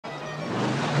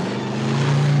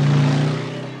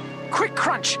Quick,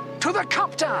 Crunch! To the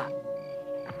copter!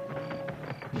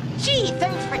 Gee,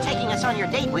 thanks for taking us on your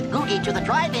date with Googie to the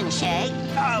drive-in, Shay.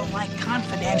 Oh, like,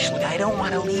 confidentially, I don't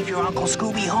want to leave your Uncle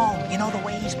Scooby home. You know the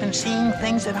way he's been seeing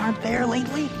things that aren't there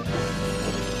lately?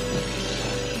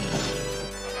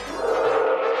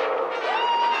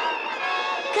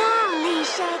 Golly,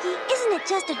 Shaggy, isn't it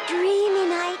just a dreamy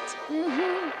night?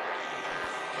 Mm-hmm.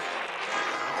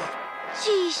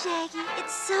 Gee, Shaggy,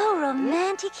 it's so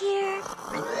romantic here.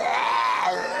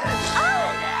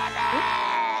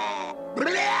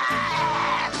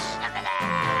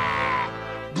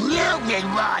 Blooming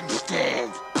monsters!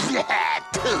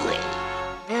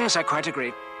 Yes, I quite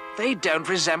agree. They don't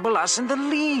resemble us in the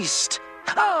least.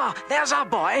 Ah, there's our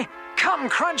boy. Come,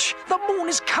 Crunch, the moon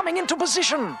is coming into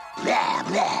position. Blah,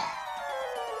 blah.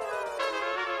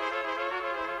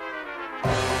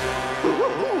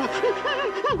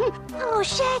 Oh,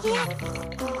 Shaggy,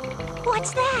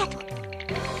 what's that?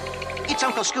 It's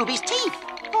Uncle Scooby's teeth.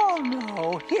 Oh,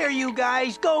 no. Here, you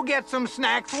guys. Go get some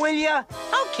snacks, will ya?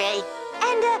 Okay.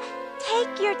 And,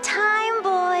 take your time,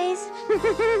 boys.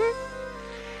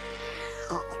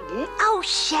 Oh,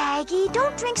 Shaggy,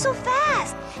 don't drink so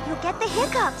fast. You'll get the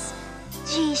hiccups.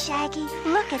 Gee, Shaggy,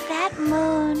 look at that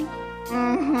moon.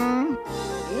 Mm-hmm.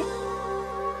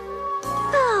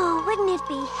 Oh, wouldn't it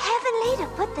be heavenly to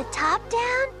put the top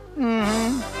down?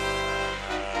 Mm-hmm.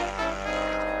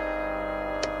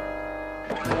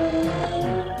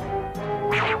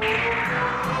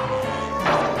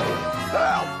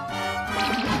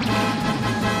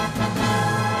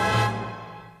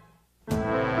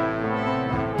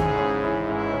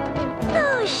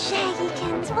 Oh,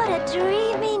 Shaggykins, what a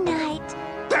dreamy night.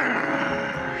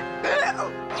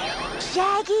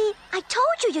 Shaggy, I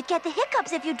told you you'd get the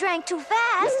hiccups if you drank too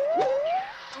fast.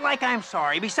 Like, I'm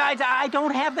sorry. Besides, I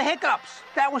don't have the hiccups.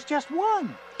 That was just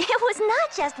one. It was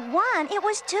not just one, it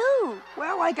was two.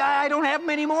 Well, like, I don't have them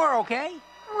anymore, okay?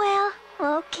 Well,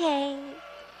 okay.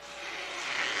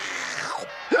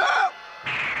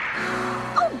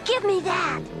 Oh, give me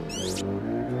that.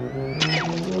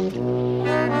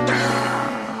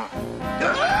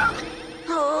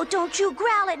 Oh, don't you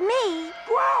growl at me.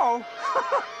 Growl?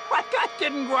 Like, I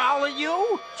didn't growl at you.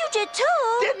 You did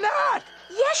too. Did not.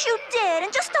 Yes, you did,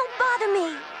 and just don't bother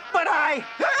me. But I...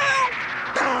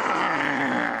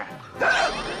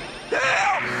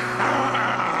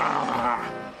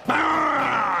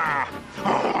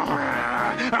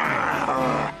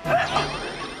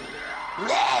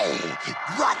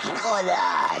 What's going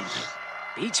on?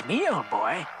 Beats me, old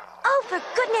boy. Oh, for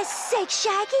goodness sake,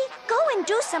 Shaggy, go and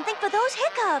do something for those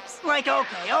hiccups. Like,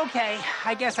 okay.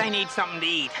 I guess I need something to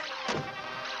eat.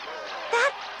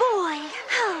 That boy.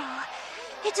 Oh,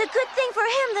 it's a good thing for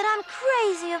him that I'm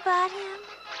crazy about him.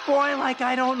 Boy, like,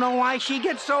 I don't know why she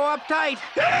gets so uptight.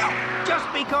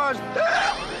 Just because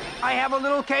I have a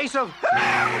little case of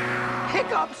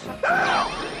hiccups.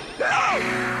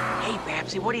 Hey,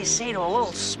 Babsy, what do you say to a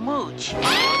little smooch?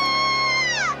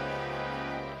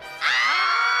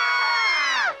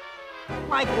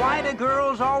 Like, why do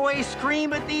girls always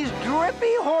scream at these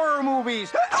drippy horror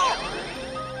movies?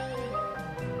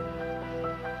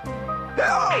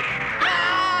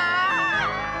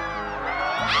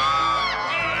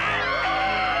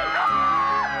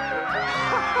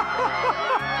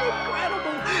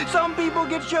 Incredible! Some people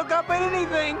get shook up at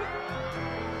anything.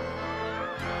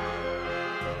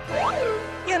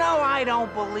 You know, I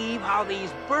don't believe how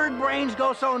these bird brains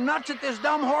go so nuts at this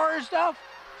dumb horror stuff.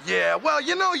 Yeah, well,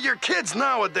 you know, your kids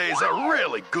nowadays are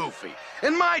really goofy.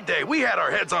 In my day, we had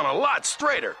our heads on a lot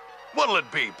straighter. What'll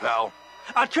it be, pal?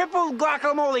 A triple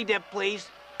guacamole dip, please.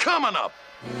 Coming up.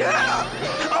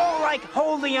 Oh, like,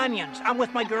 hold the onions. I'm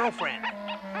with my girlfriend.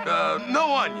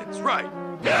 No onions, right.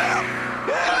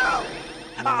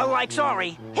 Like,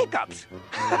 sorry, hiccups.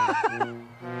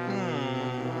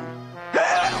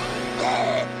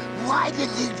 Why did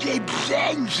the game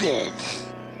change this?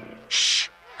 Shh!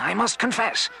 I must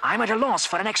confess, I'm at a loss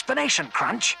for an explanation,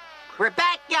 Crunch. We're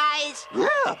back, guys.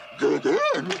 Yeah, dig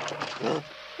in.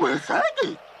 Where's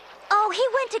Shaggy? Oh, he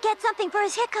went to get something for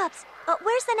his hiccups.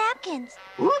 Where's the napkins?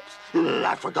 Oops,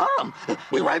 I forgot them.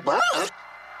 Be right back.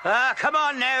 Ah, come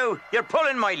on now. You're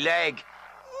pulling my leg.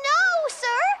 No,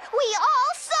 sir. We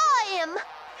all saw him.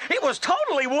 It was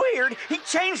totally weird. He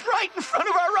changed right in front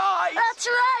of our eyes. That's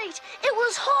right. It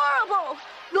was horrible.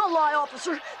 No lie,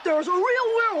 officer. There's a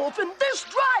real werewolf in this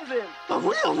drive-in. A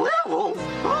real werewolf?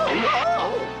 Oh,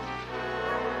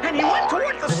 no. And he went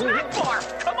toward the snack bar.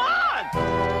 Come on.